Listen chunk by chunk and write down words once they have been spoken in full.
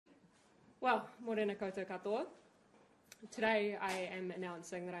Well, morena koutou katoa. Today I am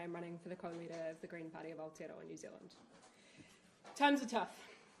announcing that I am running for the co-leader of the Green Party of Aotearoa, New Zealand. Times are tough,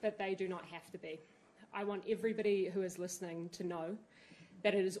 but they do not have to be. I want everybody who is listening to know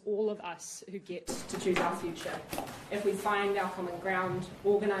that it is all of us who get to choose our future if we find our common ground,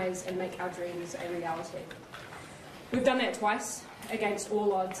 organise and make our dreams a reality. We've done that twice, against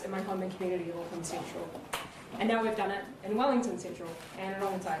all odds, in my home and community of Auckland Central. And now we've done it in Wellington Central and in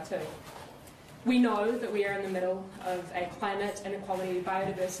Rongotai too. We know that we are in the middle of a climate, inequality,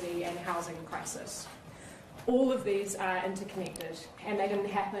 biodiversity and housing crisis. All of these are interconnected, and they didn't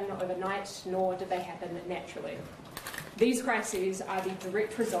happen overnight, nor did they happen naturally. These crises are the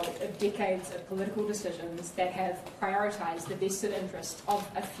direct result of decades of political decisions that have prioritised the vested interest of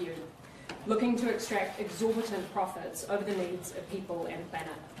a few, looking to extract exorbitant profits over the needs of people and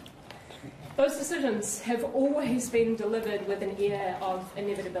planet. Those decisions have always been delivered with an air of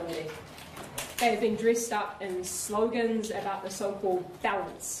inevitability. They have been dressed up in slogans about the so-called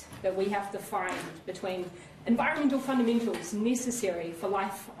balance that we have to find between environmental fundamentals necessary for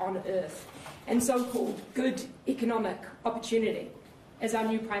life on Earth and so-called good economic opportunity, as our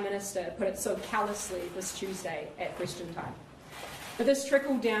new Prime Minister put it so callously this Tuesday at Question Time. But this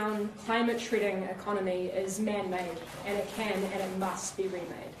trickle-down, climate-shredding economy is man-made, and it can and it must be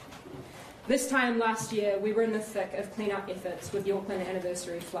remade. This time last year, we were in the thick of clean-up efforts with the Auckland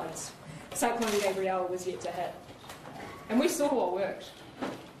anniversary floods. Cyclone Gabrielle was yet to hit. And we saw what worked.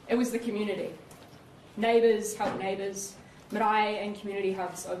 It was the community. Neighbours helped neighbours. Marae and community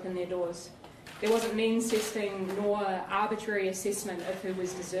hubs opened their doors. There wasn't means testing nor arbitrary assessment of who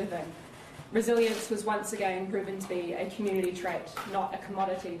was deserving. Resilience was once again proven to be a community trait, not a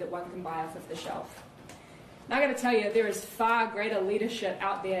commodity that one can buy off of the shelf. Now I've got to tell you, there is far greater leadership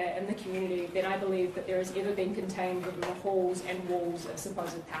out there in the community than I believe that there has ever been contained within the halls and walls of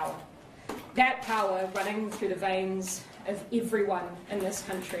supposed power. That power running through the veins of everyone in this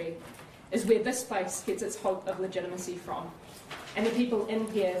country is where this place gets its hope of legitimacy from. And the people in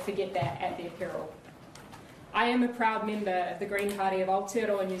here forget that at their peril. I am a proud member of the Green Party of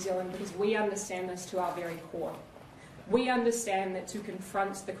Aotearoa, New Zealand, because we understand this to our very core. We understand that to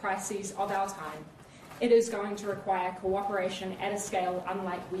confront the crises of our time, it is going to require cooperation at a scale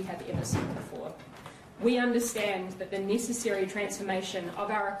unlike we have ever seen before. We understand that the necessary transformation of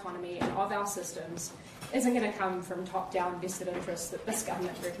our economy and of our systems isn't going to come from top-down vested interests that this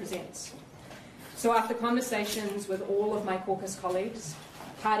government represents. So after conversations with all of my caucus colleagues,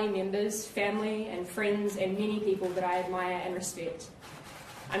 party members, family and friends and many people that I admire and respect,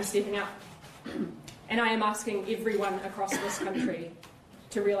 I'm stepping up. And I am asking everyone across this country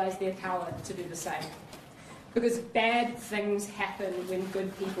to realise their power to do the same. Because bad things happen when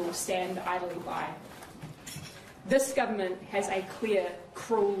good people stand idly by. This government has a clear,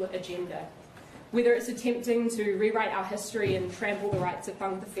 cruel agenda. Whether it's attempting to rewrite our history and trample the rights of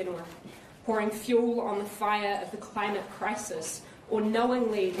Tangata Whenua, pouring fuel on the fire of the climate crisis, or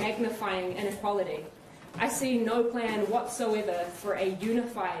knowingly magnifying inequality, I see no plan whatsoever for a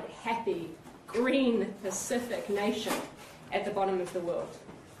unified, happy, green Pacific nation at the bottom of the world.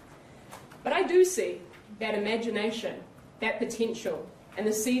 But I do see that imagination, that potential, and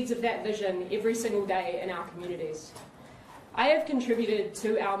the seeds of that vision every single day in our communities. I have contributed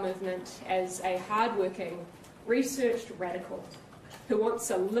to our movement as a hard-working, researched radical who wants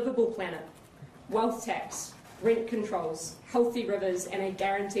a livable planet, wealth tax, rent controls, healthy rivers, and a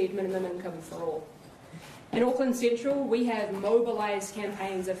guaranteed minimum income for all. In Auckland Central, we have mobilised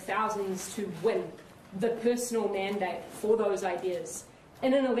campaigns of thousands to win the personal mandate for those ideas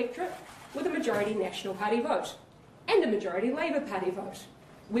in an electorate with a majority National Party vote and a majority Labour Party vote,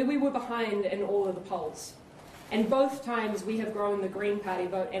 where we were behind in all of the polls. And both times we have grown the Green Party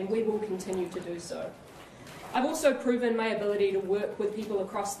vote, and we will continue to do so. I've also proven my ability to work with people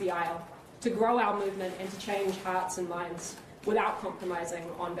across the aisle, to grow our movement and to change hearts and minds without compromising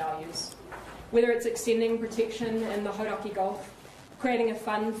on values. Whether it's extending protection in the Hauraki Gulf, creating a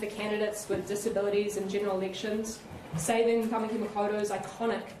fund for candidates with disabilities in general elections, saving Tamaki Makoto's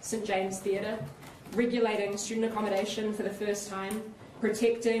iconic St James Theatre, regulating student accommodation for the first time,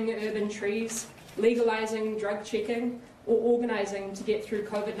 protecting urban trees, legalising drug checking, or organising to get through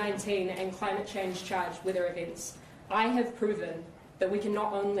COVID-19 and climate change charged weather events, I have proven that we can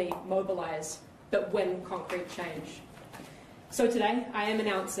not only mobilise, but win concrete change. So today, I am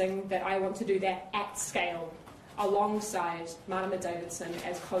announcing that I want to do that at scale, alongside Marama Davidson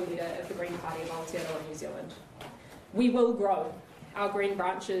as co-leader of the Green Party of Aotearoa, New Zealand. We will grow our green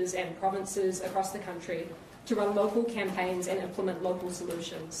branches and provinces across the country to run local campaigns and implement local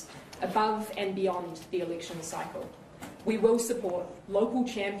solutions above and beyond the election cycle. We will support local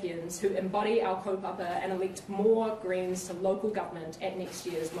champions who embody our kaupapa and elect more Greens to local government at next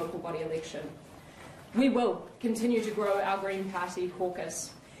year's local body election. We will continue to grow our Green Party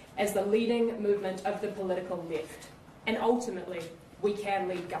caucus as the leading movement of the political left, and ultimately, we can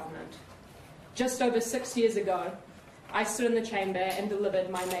lead government. Just over 6 years ago, I stood in the chamber and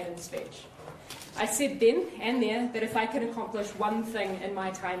delivered my maiden speech. I said then and there that if I could accomplish one thing in my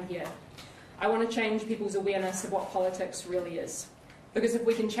time here, I want to change people's awareness of what politics really is. Because if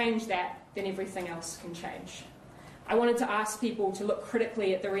we can change that, then everything else can change. I wanted to ask people to look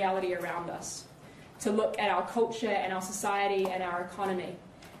critically at the reality around us, to look at our culture and our society and our economy,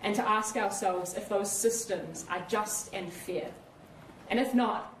 and to ask ourselves if those systems are just and fair. And if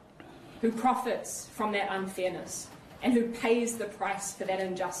not, who profits from that unfairness and who pays the price for that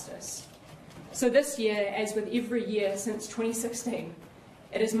injustice. So this year, as with every year since 2016,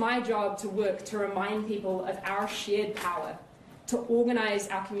 it is my job to work to remind people of our shared power, to organise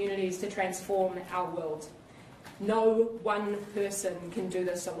our communities to transform our world. No one person can do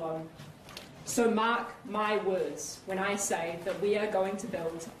this alone. So mark my words when I say that we are going to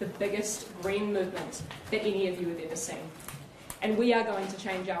build the biggest green movement that any of you have ever seen. And we are going to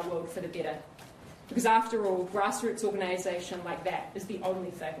change our world for the better. Because after all, grassroots organisation like that is the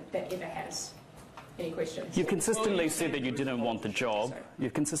only thing that ever has. Any questions? You've consistently said that you didn't want the job. Sorry.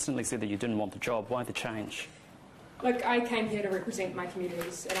 You've consistently said that you didn't want the job. Why the change? Look, I came here to represent my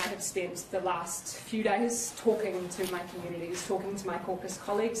communities, and I have spent the last few days talking to my communities, talking to my caucus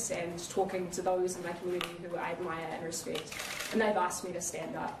colleagues, and talking to those in my community who I admire and respect. And they've asked me to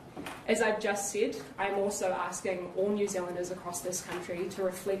stand up. As I've just said, I'm also asking all New Zealanders across this country to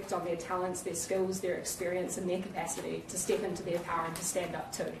reflect on their talents, their skills, their experience, and their capacity to step into their power and to stand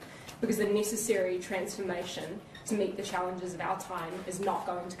up too. Because the necessary transformation to meet the challenges of our time is not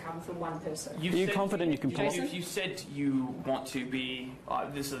going to come from one person. Are you confident you can pass it? You said you want to be,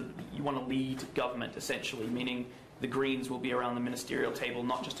 you want to lead government, essentially, meaning the Greens will be around the ministerial table,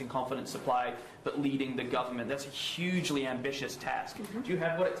 not just in confidence supply, but leading the government. That's a hugely ambitious task. Do you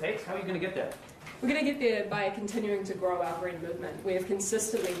have what it takes? How are you going to get there? We're going to get there by continuing to grow our green movement. We have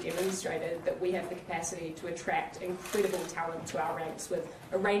consistently demonstrated that we have the capacity to attract incredible talent to our ranks with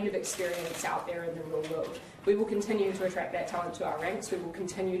a range of experience out there in the real world. We will continue to attract that talent to our ranks, we will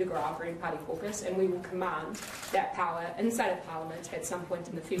continue to grow our Green Party caucus, and we will command that power inside of Parliament at some point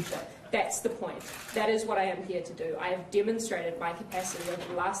in the future. That's the point. That is what I am here to do. I have demonstrated my capacity over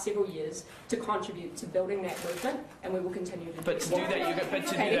the last several years to contribute to building that movement, and we will continue to do that. But to do that,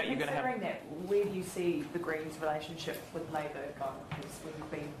 you're going to have... That, where do you see the Greens' relationship with Labour going? Because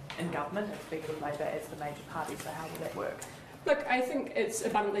we've been in government and been with Labour as the major party, so how will that work? Look, I think it's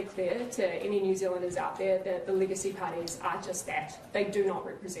abundantly clear to any New Zealanders out there that the legacy parties are just that. They do not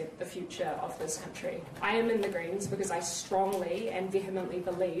represent the future of this country. I am in the Greens because I strongly and vehemently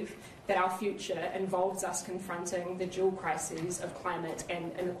believe that our future involves us confronting the dual crises of climate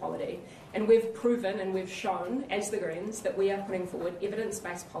and inequality. And we've proven and we've shown, as the Greens, that we are putting forward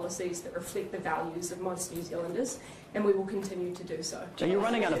evidence-based policies that reflect the values of most New Zealanders, and we will continue to do so. Are you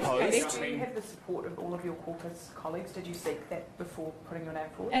running unopposed? Do you have the support of all of your caucus colleagues? Did you seek that before putting your name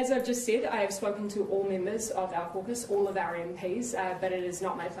forward? As I've just said, I have spoken to all members of our caucus, all of our MPs, but it is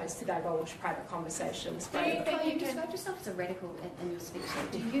not my place to divulge private conversations. You described yourself as a radical in your speech.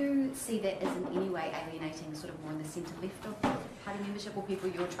 Do you see that as in any way alienating sort of more in the centre-left of party membership or people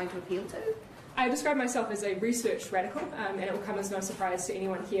you're trying to appeal to? I describe myself as a research radical, and it will come as no surprise to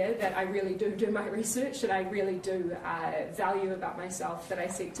anyone here that I really do my research, and I really do value about myself that I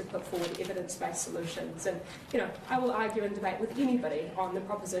seek to put forward evidence-based solutions. And, I will argue and debate with anybody on the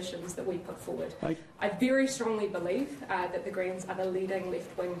propositions that we put forward. I very strongly believe that the Greens are the leading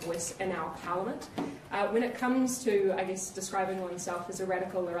left-wing voice in our Parliament. When it comes to, describing oneself as a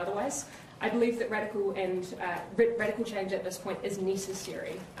radical or otherwise, I believe that radical change at this point is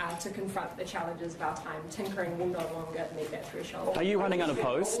necessary to confront the challenges of our time. Tinkering will no longer meet that threshold. Are you running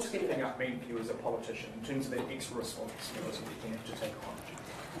unopposed? What stepping up mean for you as a politician in terms of that extra responsibility that you have to take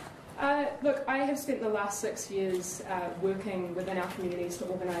on? Look, I have spent the last 6 years working within our communities to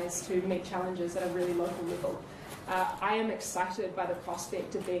organise to meet challenges at a really local level. I am excited by the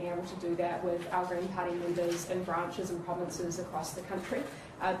prospect of being able to do that with our Green Party members in branches and provinces across the country.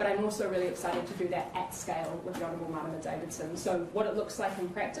 But I'm also really excited to do that at scale with the Honourable Marama Davidson. So what it looks like in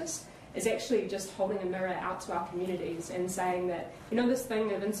practice is actually just holding a mirror out to our communities and saying that, this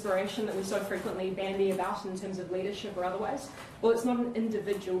thing of inspiration that we so frequently bandy about in terms of leadership or otherwise, well, it's not an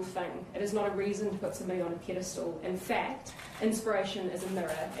individual thing. It is not a reason to put somebody on a pedestal. In fact, inspiration is a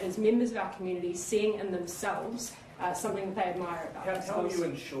mirror. It is members of our community seeing in themselves something that they admire about themselves. How do you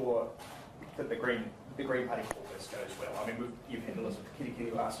ensure that the Green the Green Party caucus goes well? I mean, you've had Elizabeth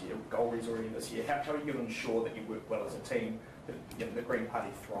Kirikiri last year, Golri's already this year. How are you going to ensure that you work well as a team, that the Green Party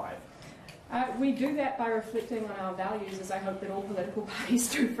thrive? We do that by reflecting on our values, as I hope that all political parties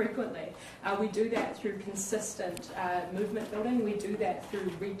do frequently. We do that through consistent movement building. We do that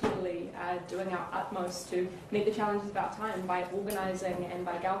through regularly doing our utmost to meet the challenges of our time by organising and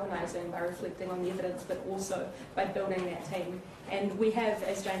by galvanising, by reflecting on the evidence, but also by building that team. And we have,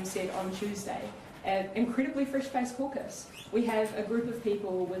 as James said, on Tuesday, an incredibly fresh-faced caucus. We have a group of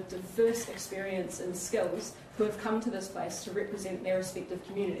people with diverse experience and skills who have come to this place to represent their respective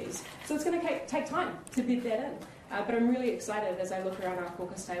communities. So it's going to take time to bed that in. But I'm really excited as I look around our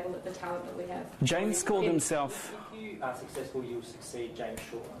caucus table at the talent that we have. James called himself... If you are successful, you'll succeed James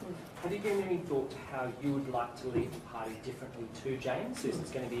Shaw. Have you given any thought to how you would like to lead the party differently to James? So is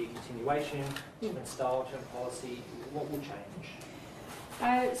it going to be a continuation, different style, different policy? What will change?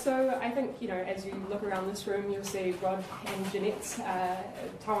 So I think, as you look around this room, you'll see Rod and Jeanette's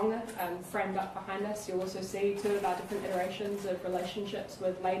taonga framed up behind us. You'll also see two of our different iterations of relationships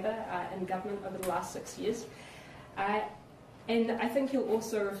with Labour in government over the last 6 years. And I think you'll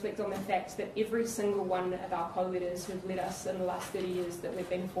also reflect on the fact that every single one of our co-leaders who've led us in the last 30 years that we've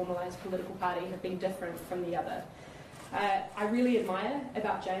been a formalised political party have been different from the other. I really admire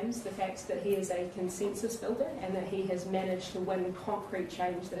about James the fact that he is a consensus builder and that he has managed to win concrete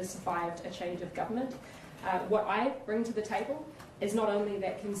change that has survived a change of government. What I bring to the table is not only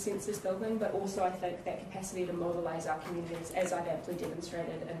that consensus building, but also I think that capacity to mobilise our communities, as I've amply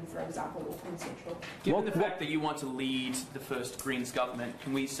demonstrated in, for example, Auckland Central. Given the fact that you want to lead the first Greens government,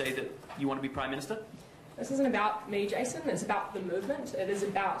 can we say that you want to be Prime Minister? This isn't about me, Jason. It's about the movement. It is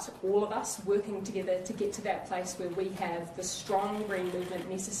about all of us working together to get to that place where we have the strong green movement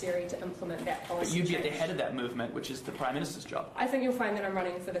necessary to implement that policy. But you'd be at the change. head of that movement, which is the Prime Minister's job. I think you'll find that I'm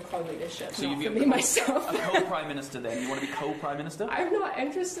running for the co-leadership, So not you'd for be me myself. a co-Prime Minister then? You want to be co-Prime Minister? I'm not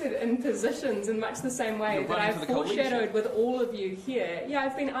interested in positions in much the same way You're that running I've for the coalition. foreshadowed with all of you here. Yeah,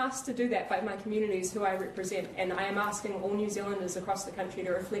 I've been asked to do that by my communities who I represent, and I am asking all New Zealanders across the country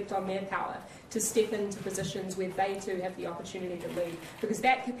to reflect on their power, to step into positions where they too have the opportunity to lead. Because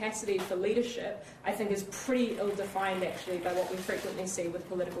that capacity for leadership, I think, is pretty ill-defined actually by what we frequently see with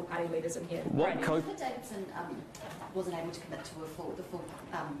political party leaders in here. What Right. co- But Davidson wasn't able to commit to the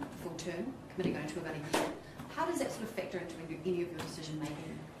full term, committing only to about a year. How does that sort of factor into any of your decision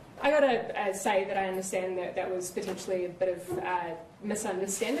making? I got to say that I understand that that was potentially a bit of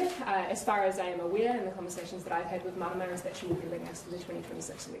misunderstanding. As far as I am aware, in the conversations that I've had with Marama, is that she will be leading us to the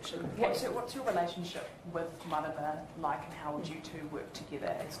 2026 election. What's your relationship with Marama like, and how would you two work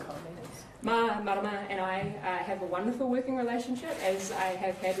together as co-leaders? Marama and I have a wonderful working relationship, as I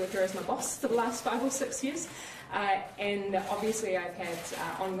have had with her as my boss for the last 5 or 6 years. And obviously I've had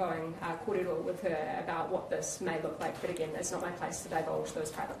ongoing kōrero with her about what this may look like, but again, it's not my place to divulge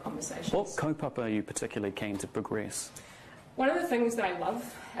those private conversations. What kaupapa are you particularly keen to progress? One of the things that I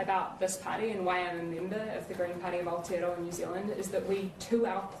love about this party and why I'm a member of the Green Party of Aotearoa New Zealand is that we, to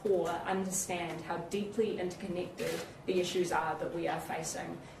our core, understand how deeply interconnected the issues are that we are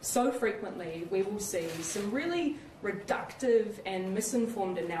facing. So frequently we will see some really reductive and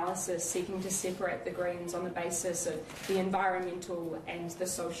misinformed analysis seeking to separate the Greens on the basis of the environmental and the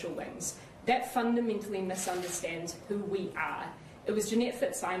social wings. That fundamentally misunderstands who we are. It was Jeanette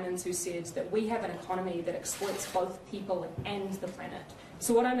Fitzsimons who said that we have an economy that exploits both people and the planet.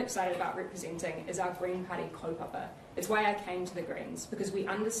 So what I'm excited about representing is our Green Party kaupapa. It's why I came to the Greens, because we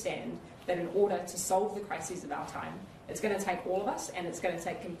understand that in order to solve the crises of our time, it's going to take all of us, and it's going to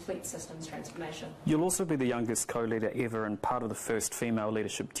take complete systems transformation. You'll also be the youngest co-leader ever and part of the first female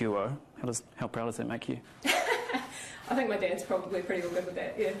leadership duo. How proud does that make you? I think my dad's probably pretty good with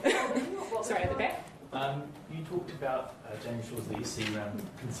that, yeah. Sorry, at the back. You talked about James Shaw's legacy around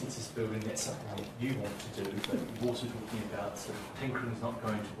consensus building. That's something that you want to do, but you're also talking about sort of tinkering is not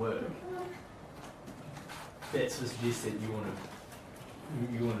going to work. That sort of suggests that you want to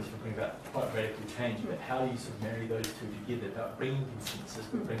sort of bring about quite radical change, but how do you sort of marry those two together about bringing consensus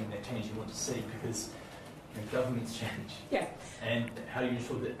but bringing that change you want to see, because governments change. Yeah. And how do you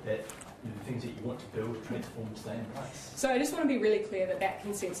ensure that the things that you want to build, transform, stay in place? So I just want to be really clear that that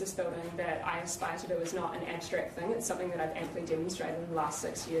consensus building that I aspire to do is not an abstract thing. It's something that I've amply demonstrated in the last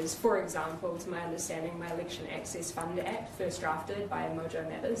 6 years. For example, to my understanding, my Election Access Fund Act, first drafted by Mojo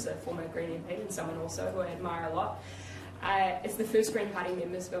Mathers, a former Green MP and someone also who I admire a lot, it's the first Green Party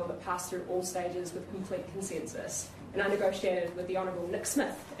members bill that passed through all stages with complete consensus. And I negotiated with the Honourable Nick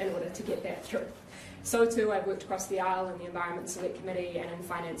Smith in order to get that through. So too, I've worked across the aisle in the Environment Select Committee and in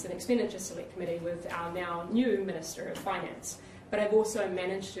Finance and Expenditure Select Committee with our now new Minister of Finance. but I've also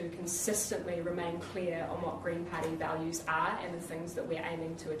managed to consistently remain clear on what Green Party values are and the things that we're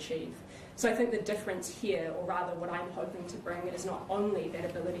aiming to achieve. So I think the difference here, or rather what I'm hoping to bring, is not only that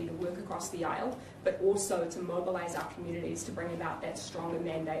ability to work across the aisle, but also to mobilise our communities to bring about that stronger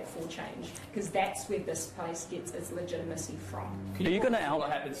mandate for change, because that's where this place gets its legitimacy from. Can you walk us through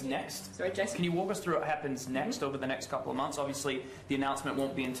what happens next? Sorry, Jason? Can you walk us through what happens next over the next couple of months? Obviously, the announcement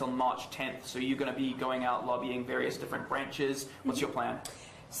won't be until March 10th, so you're going to be going out lobbying various different branches. What's your plan?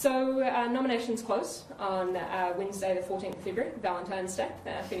 So nominations close on Wednesday the 14th of February, Valentine's Day,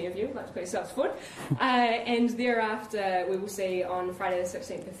 if any of you would like to put yourselves forward. And thereafter we will see on Friday the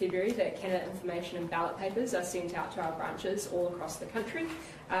 16th of February that candidate information and ballot papers are sent out to our branches all across the country.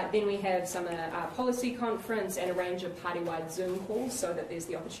 Then we have some policy conference and a range of party-wide Zoom calls so that there's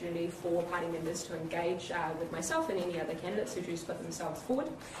the opportunity for party members to engage with myself and any other candidates who choose to put themselves forward.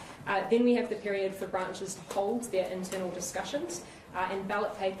 Then we have the period for branches to hold their internal discussions. And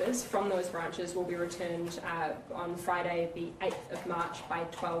ballot papers from those branches will be returned on Friday the 8th of March by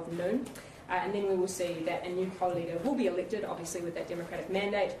 12 noon. And then we will see that a new co-leader will be elected, obviously with that democratic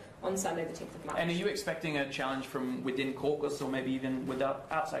mandate, on Sunday the 10th of March. And are you expecting a challenge from within caucus or maybe even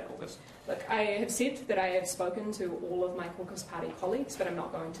outside caucus? Look, I have said that I have spoken to all of my caucus party colleagues, but I'm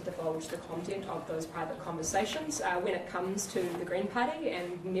not going to divulge the content of those private conversations. When it comes to the Green Party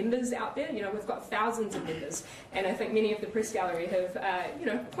and members out there, we've got thousands of members, and I think many of the press gallery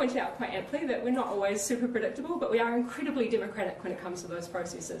have, pointed out quite amply that we're not always super predictable, but we are incredibly democratic when it comes to those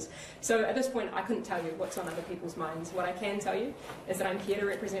processes. So at this point, I couldn't tell you what's on other people's minds. What I can tell you is that I'm here to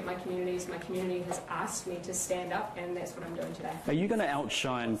represent my communities. My community has asked me to stand up, and that's what I'm doing today. Are you going to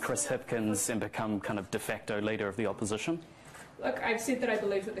outshine Chris Hipkins and become kind of de facto leader of the opposition? Look, I've said that I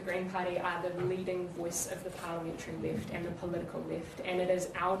believe that the Green Party are the leading voice of the parliamentary left and the political left, and it is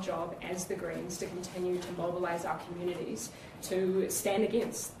our job as the Greens to continue to mobilise our communities to stand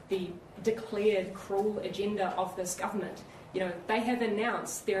against the declared cruel agenda of this government. They have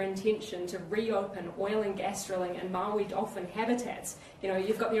announced their intention to reopen oil and gas drilling in Maui dolphin habitats.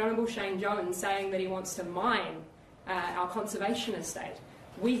 You've got the Honourable Shane Jones saying that he wants to mine our conservation estate.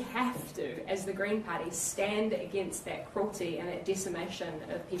 We have to, as the Green Party, stand against that cruelty and that decimation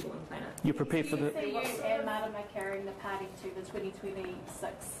of people and planet. You're prepared for the... Do you see you and Marama carrying the party to the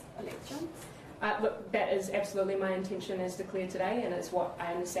 2026 elections? Look, that is absolutely my intention as declared today, and it's what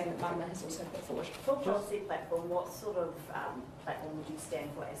I understand that Marama has also put forward. For policy platform, what sort of platform would you stand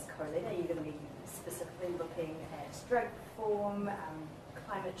for as co-leader? Are you going to be specifically looking at drug reform,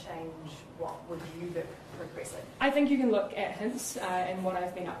 climate change? What would you look progressive? I think you can look at hints in what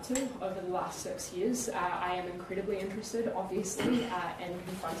I've been up to over the last 6 years. I am incredibly interested, obviously, in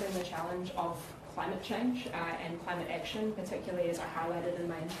confronting the challenge of climate change and climate action, particularly as I highlighted in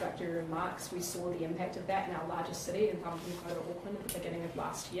my introductory remarks. We saw the impact of that in our largest city, in Tampines, Auckland, at the beginning of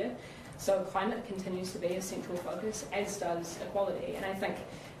last year. So climate continues to be a central focus, as does equality. And I think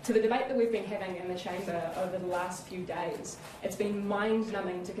to the debate that we've been having in the chamber over the last few days, it's been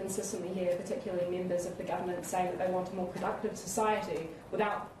mind-numbing to consistently hear particularly members of the government say that they want a more productive society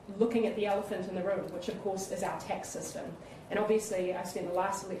without looking at the elephant in the room, which of course is our tax system. And obviously I spent the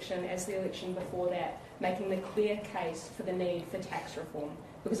last election, as the election before that, making the clear case for the need for tax reform.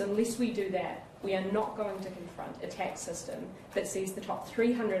 Because unless we do that, we are not going to confront a tax system that sees the top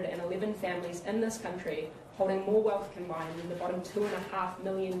 311 families in this country holding more wealth combined than the bottom 2.5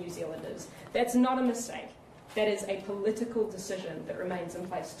 million New Zealanders. That's not a mistake. That is a political decision that remains in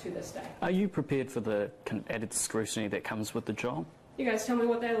place to this day. Are you prepared for the added scrutiny that comes with the job? You guys tell me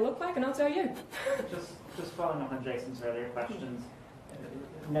what that'll look like and I'll tell you. Just following up on Jason's earlier questions,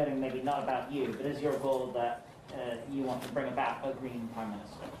 noting maybe not about you, but is your goal that you want to bring about a Green Prime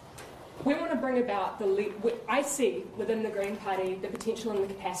Minister? We want to bring about I see within the Green Party the potential and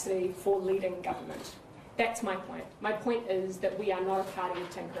the capacity for leading government. That's my point. My point is that we are not a party of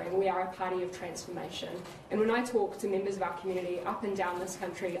tinkering, we are a party of transformation. And when I talk to members of our community up and down this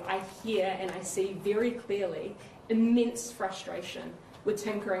country, I hear and I see very clearly immense frustration with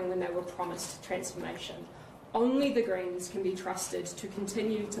tinkering when they were promised transformation. Only the Greens can be trusted to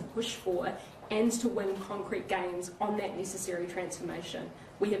continue to push for and to win concrete gains on that necessary transformation.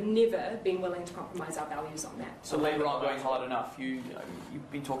 We have never been willing to compromise our values on that. So Labour aren't going hard enough. You've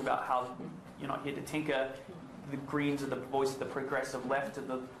been talking about how you're not here to tinker. The Greens are the voice of the progressive left, and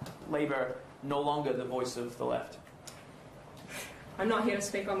the Labour no longer the voice of the left. I'm not here to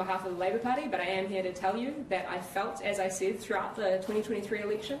speak on behalf of the Labour Party, but I am here to tell you that I felt, as I said, throughout the 2023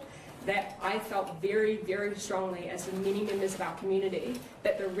 election, that I felt very, very strongly, as did many members of our community,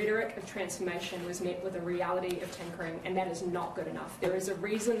 that the rhetoric of transformation was met with a reality of tinkering, and that is not good enough. There is a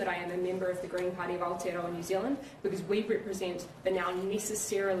reason that I am a member of the Green Party of Aotearoa New Zealand, because we represent the now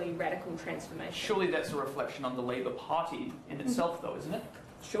necessarily radical transformation. Surely that's a reflection on the Labour Party in itself, though, isn't it?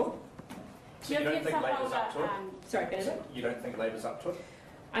 Sure. So you don't think Labour's up to it? Sorry, Benedict? You don't think Labour's up to it?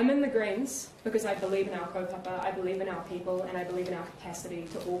 I'm in the Greens because I believe in our kaupapa, I believe in our people, and I believe in our capacity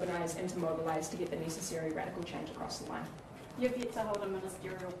to organise and to mobilise to get the necessary radical change across the line. You've yet to hold a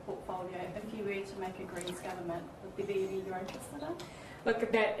ministerial portfolio. If you were to make a Greens government, would there be any you're interested in?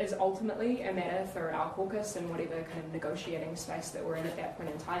 Look, that is ultimately a matter for our caucus and whatever kind of negotiating space that we're in at that point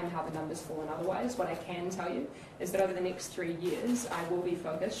in time, how the numbers fall and otherwise. What I can tell you is that over the next 3 years, I will be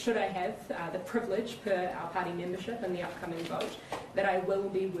focused, should I have the privilege per our party membership in the upcoming vote, that I will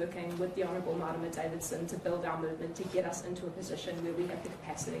be working with the Honourable Marama Davidson to build our movement to get us into a position where we have the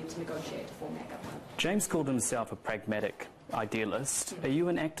capacity to negotiate to form that government. James called himself a pragmatic idealist. Are you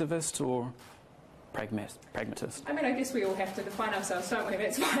an activist or pragmatist? I mean, I guess we all have to define ourselves, don't we?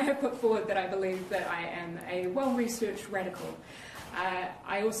 That's why I put forward that I believe that I am a well-researched radical.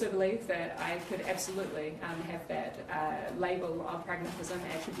 I also believe that I could absolutely have that label of pragmatism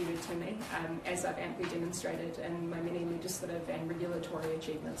attributed to me, as I've amply demonstrated in my many legislative and regulatory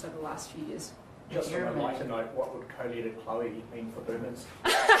achievements over the last few years. Just on a lighter note, what would co-leader Chlöe mean for boomers?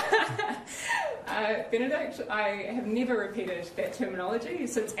 Benedict, I have never repeated that terminology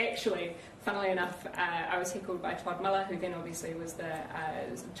since actually, funnily enough, I was heckled by Todd Miller, who then obviously was the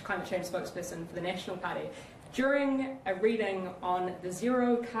climate change spokesperson for the National Party, during a reading on the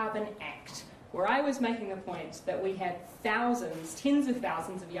Zero Carbon Act, where I was making the point that we had thousands, tens of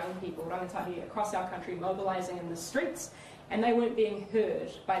thousands of young people, rangatahi, across our country mobilising in the streets, and they weren't being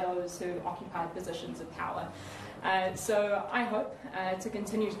heard by those who occupied positions of power. So I hope to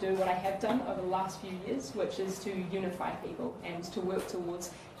continue to do what I have done over the last few years, which is to unify people and to work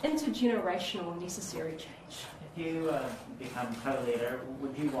towards intergenerational necessary change. If you become co-leader,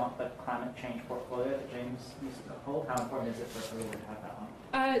 would you want the climate change portfolio that James used to hold? How important is it for a co-leader to have that one?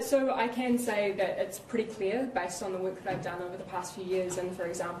 So I can say that it's pretty clear, based on the work that I've done over the past few years, and for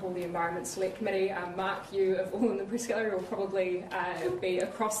example the Environment Select Committee, Mark, you of all in the press gallery will probably be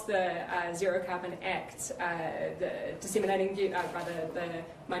across the Zero Carbon Act, the disseminating view, the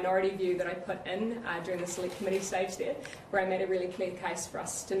minority view that I put in during the Select Committee stage there, where I made a really clear case for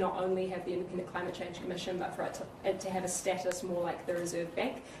us to not only have the Independent Climate Change Commission, but for it to have a status more like the Reserve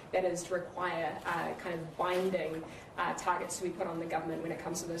Bank, that is to require kind of binding targets to be put on the government when it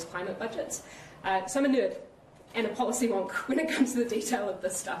comes to those climate budgets. So I'm a nerd and a policy wonk when it comes to the detail of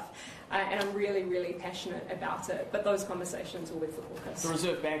this stuff, and I'm really, really passionate about it, but those conversations will be for caucus. The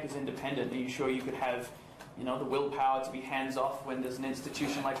Reserve Bank is independent. Are you sure you could have, the willpower to be hands-off when there's an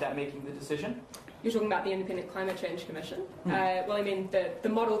institution like that making the decision? You're talking about the Independent Climate Change Commission. Well, I mean, the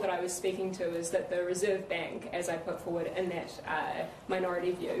model that I was speaking to is that the Reserve Bank, as I put forward in that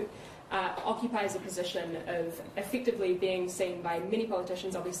minority view, occupies a position of effectively being seen by many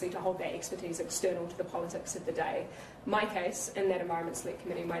politicians, obviously, to hold their expertise external to the politics of the day. My case, in that Environment Select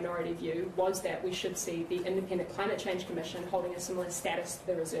Committee minority view, was that we should see the Independent Climate Change Commission holding a similar status to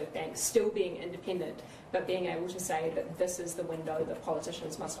the Reserve Bank, still being independent, but being able to say that this is the window that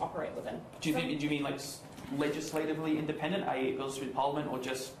politicians must operate within. Do you mean like legislatively independent, i.e. it goes through Parliament, or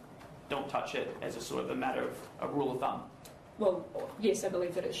just don't touch it as a sort of a matter of a rule of thumb? Well, yes, I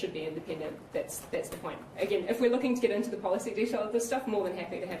believe that it should be independent. That's the point. Again, if we're looking to get into the policy detail of this stuff, more than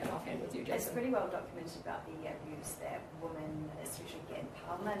happy to have an offhand with you, Jason. It's pretty well documented about the abuse that women especially get in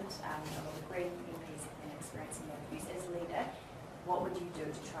Parliament. A lot of Green MPs have been experiencing that abuse as a leader. What would you do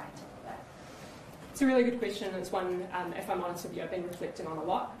to try and tackle that? It's a really good question. It's one, if I'm honest with you, I've been reflecting on a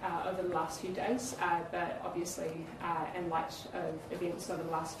lot over the last few days, but obviously in light of events over the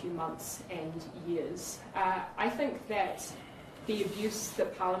last few months and years. I think that the abuse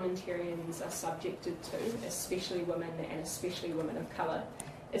that parliamentarians are subjected to, especially women and especially women of colour,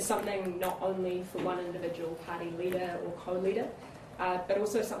 is something not only for one individual party leader or co-leader, but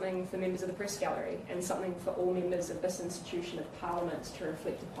also something for members of the press gallery and something for all members of this institution of Parliament to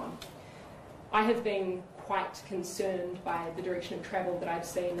reflect upon. I have been quite concerned by the direction of travel that I've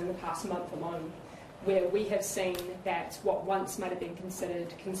seen in the past month alone, where we have seen that what once might have been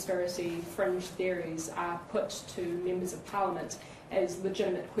considered conspiracy fringe theories are put to members of Parliament as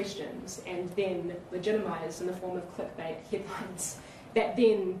legitimate questions and then legitimised in the form of clickbait headlines. That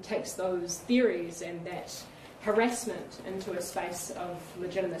then takes those theories and that harassment into a space of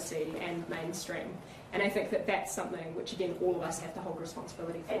legitimacy and mainstream. And I think that that's something which, again, all of us have to hold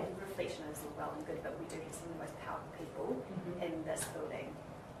responsibility for. And reflection is all well and good, but we do have some of the most powerful people in this building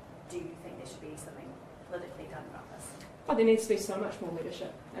do you think there should be something politically done about this? Oh, there needs to be so much more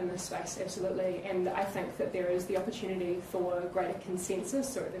leadership in this space, absolutely. And I think that there is the opportunity for greater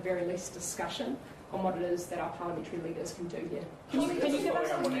consensus, or at the very least discussion, on what it is that our parliamentary leaders can do here. Can you give us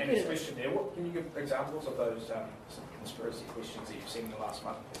some question there? Can you give examples of those some conspiracy questions that you've seen in the last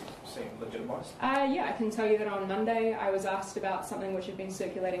month that you've seen legitimised? Yeah, I can tell you that on Monday I was asked about something which had been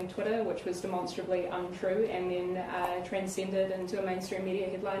circulating on Twitter, which was demonstrably untrue, and then transcended into a mainstream media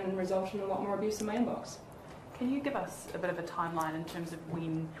headline and resulted in a lot more abuse in my inbox. Can you give us a bit of a timeline in terms of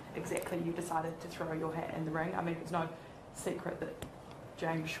when exactly you decided to throw your hat in the ring? I mean, it's no secret that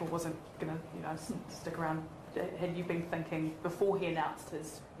James Shaw wasn't going to, stick around. Had you been thinking before he announced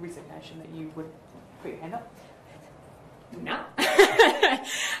his resignation that you would put your hand up? No.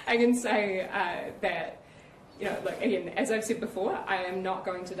 I can say that, look, again, as I've said before, I am not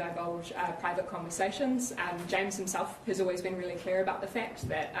going to divulge private conversations. James himself has always been really clear about the fact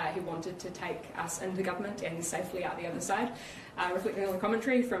that he wanted to take us into government and safely out the other side. Reflecting on the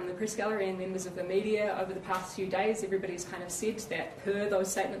commentary from the press gallery and members of the media over the past few days, everybody's kind of said that per those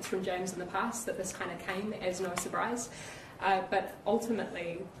statements from James in the past, that this kind of came as no surprise. But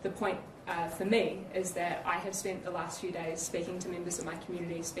ultimately, the point for me is that I have spent the last few days speaking to members of my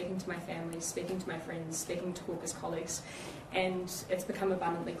community, speaking to my family, speaking to my friends, speaking to caucus colleagues, and it's become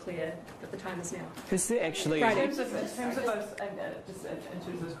abundantly clear that the time is now. Is there actually... In terms of those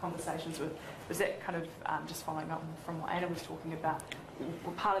conversations, was that kind of just following up from what Anna was talking about?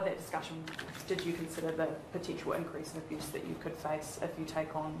 Well, part of that discussion, did you consider the potential increase in abuse that you could face if you get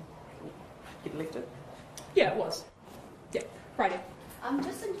elected? Yeah, it was. Yeah, Friday.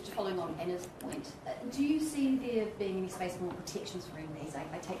 Just following on Anna's point, do you see there being any space for more protections for MPs? I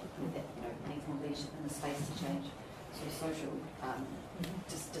take the point that needs more leadership in the space to change sort of social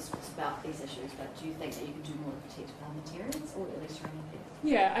discourse about these issues, but do you think that you can do more to protect parliamentarians, or at least your MPs?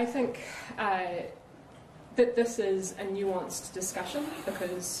 Yeah, I think that this is a nuanced discussion,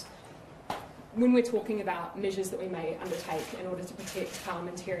 because when we're talking about measures that we may undertake in order to protect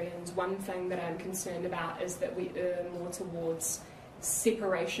parliamentarians, one thing that I'm concerned about is that we err more towards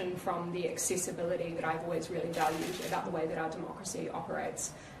separation from the accessibility that I've always really valued about the way that our democracy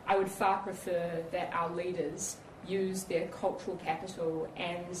operates. I would far prefer that our leaders use their cultural capital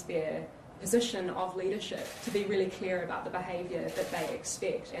and their position of leadership to be really clear about the behaviour that they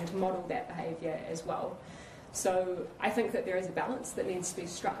expect and to model that behaviour as well. So I think that there is a balance that needs to be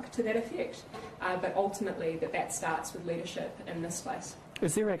struck to that effect, but ultimately that starts with leadership in this space.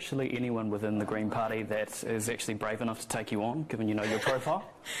 Is there actually anyone within the Green Party that is actually brave enough to take you on, given you know your profile?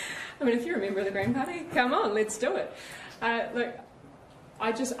 I mean, if you're a member of the Green Party, come on, let's do it. Look,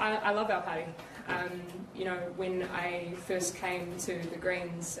 I love our party. When I first came to the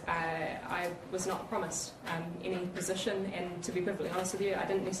Greens, I was not promised any position, and to be perfectly honest with you, I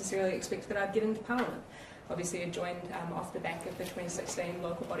didn't necessarily expect that I'd get into Parliament. Obviously, I joined off the back of the 2016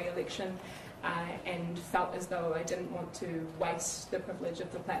 local body election and felt as though I didn't want to waste the privilege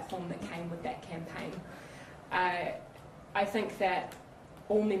of the platform that came with that campaign. I think that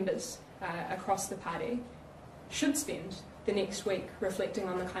all members across the party should spend the next week reflecting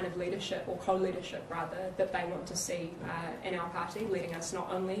on the kind of leadership, or co-leadership rather, that they want to see in our party, leading us not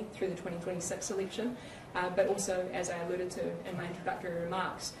only through the 2026 election, but also, as I alluded to in my introductory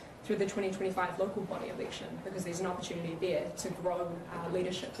remarks, through the 2025 local body election, because there's an opportunity there to grow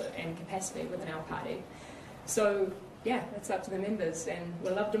leadership and capacity within our party. So, yeah, it's up to the members, and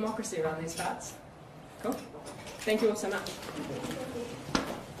we love democracy around these parts. Cool. Thank you all so much.